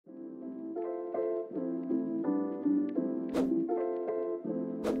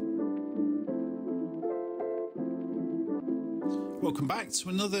welcome back to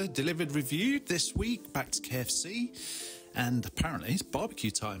another Delivered review. This week, back to KFC, and apparently it's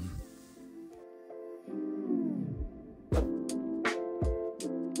barbecue time.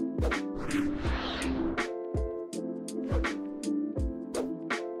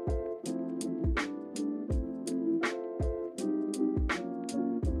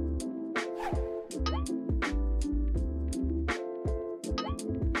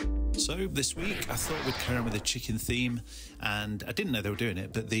 So this week I thought we'd carry on with the chicken theme, and I didn't know they were doing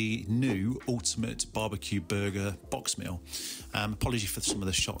it, but the new ultimate barbecue burger box meal. Apology for some of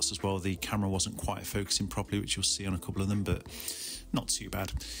the shots as well, the camera wasn't quite focusing properly, which you'll see on a couple of them, but not too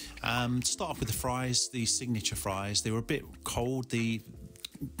bad. To start off with the fries, the signature fries, they were a bit cold. The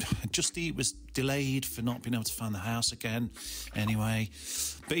Just Eat was delayed for not being able to find the house again anyway,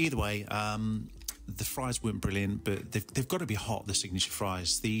 but either way, the fries weren't brilliant, but they've got to be hot, the signature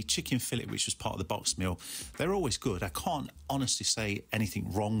fries. The chicken fillet, which was part of the box meal, they're always good. I can't honestly say anything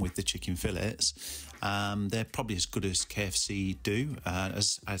wrong with the chicken fillets. They're probably as good as KFC do.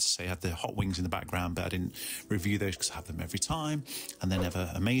 As I say, I had the hot wings in the background, but I didn't review those because I have them every time, and they're never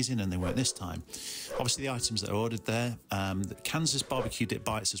amazing, and they weren't this time. Obviously, the items that I ordered there, the Kansas barbecue dip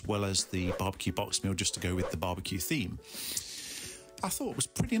bites, as well as the barbecue box meal, just to go with the barbecue theme. I thought it was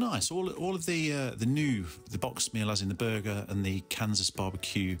pretty nice. All of the box meal, as in the burger, and the Kansas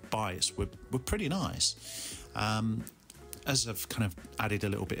barbecue bites were pretty nice. As I've kind of added a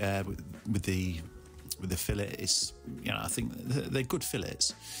little bit there with the fillet, it's, you know, I think they're good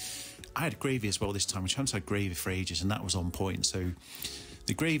fillets. I had gravy as well this time, which I haven't had gravy for ages, and that was on point. So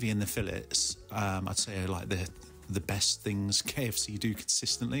the gravy and the fillets, I'd say, are like the best things KFC do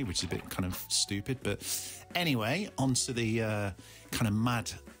consistently, which is a bit kind of stupid. But anyway, onto the kind of mad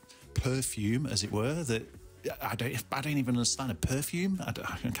perfume, as it were, that I don't even understand. A perfume?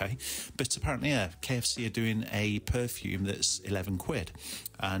 Okay. But apparently, yeah, KFC are doing a perfume that's 11 quid,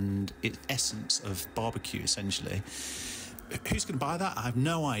 and it's essence of barbecue, essentially. Who's going to buy that? I have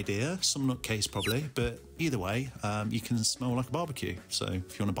no idea. Some nutcase probably, but either way, you can smell like a barbecue. So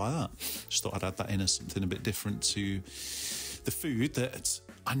if you want to buy that, just thought I'd add that in as something a bit different to the food that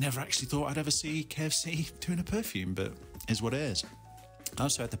I never actually thought I'd ever see KFC doing a perfume, but is what it is. I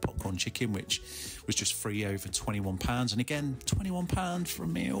also had the popcorn chicken, which was just free over £21. And again, £21 for a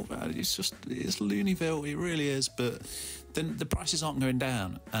meal, it's Looneyville, it really is. But then the prices aren't going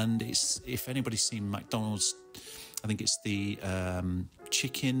down. And it's, if anybody's seen McDonald's, I think it's the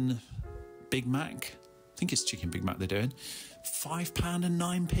chicken Big Mac. I think it's chicken Big Mac they're doing. £5 and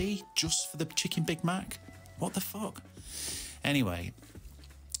 9p just for the chicken Big Mac. What the fuck? Anyway,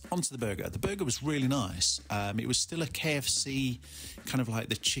 onto the burger. The burger was really nice. It was still a KFC, kind of like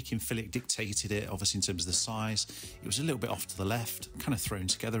the chicken fillet dictated it, obviously in terms of the size. It was a little bit off to the left, kind of thrown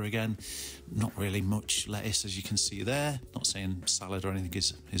together again. Not really much lettuce, as you can see there. Not saying salad or anything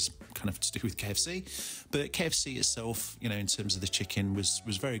is kind of to do with KFC, but KFC itself, you know, in terms of the chicken, was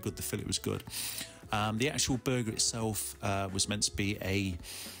very good. The fillet was good. The actual burger itself was meant to be a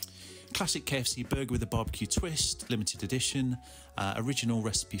classic KFC burger with a barbecue twist, limited edition, original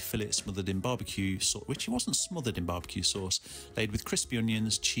recipe fillet smothered in barbecue sauce, which it wasn't smothered in barbecue sauce, laid with crispy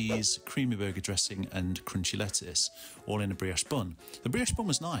onions, cheese, creamy burger dressing, and crunchy lettuce, all in a brioche bun. The brioche bun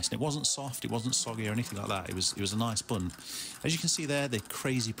was nice, and it wasn't soft, it wasn't soggy or anything like that. It was a nice bun. As you can see there, they're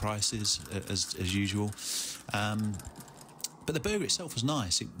crazy prices as usual. But the burger itself was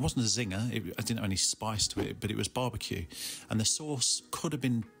nice. It wasn't a zinger. I didn't have any spice to it, but it was barbecue. And the sauce could have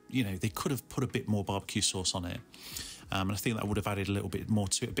been, you know, they could have put a bit more barbecue sauce on it. And I think that would have added a little bit more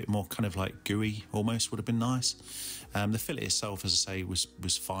to it, a bit more kind of like gooey almost would have been nice. The fillet itself, as I say,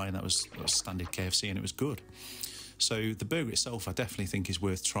 was fine. That was standard KFC, and it was good. So the burger itself, I definitely think is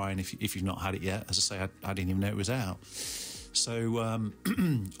worth trying if you've not had it yet. As I say, I didn't even know it was out. So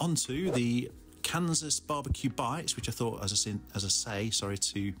onto the Kansas barbecue bites, which I thought, as I say,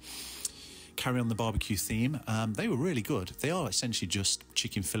 to carry on the barbecue theme, they were really good. They are essentially just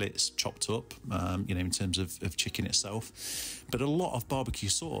chicken fillets chopped up, you know, in terms of chicken itself, but a lot of barbecue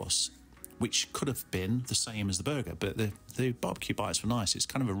sauce, which could have been the same as the burger, but the barbecue bites were nice. It's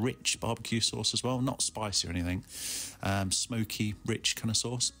kind of a rich barbecue sauce as well, not spicy or anything, smoky, rich kind of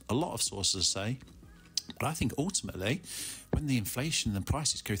sauce. A lot of sauce, as I say. But I think ultimately, when the inflation and the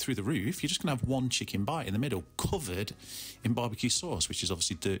prices go through the roof, you're just going to have one chicken bite in the middle covered in barbecue sauce, which is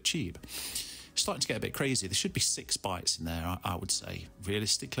obviously dirt cheap. It's starting to get a bit crazy. There should be 6 bites in there, I would say.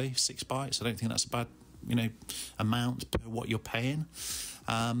 Realistically, 6 bites. I don't think that's a bad, you know, amount per what you're paying.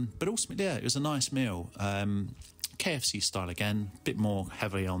 But ultimately, yeah, it was a nice meal. KFC style again, a bit more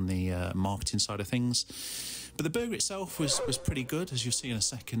heavily on the marketing side of things. But the burger itself was pretty good, as you'll see in a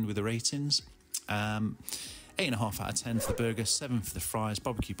second with the ratings. 8.5 out of 10 for the burger, 7 for the fries,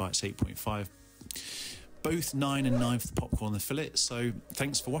 barbecue bites 8.5. Both 9 and 9 for the popcorn and the fillet. So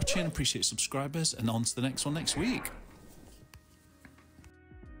thanks for watching, appreciate subscribers, and on to the next one next week.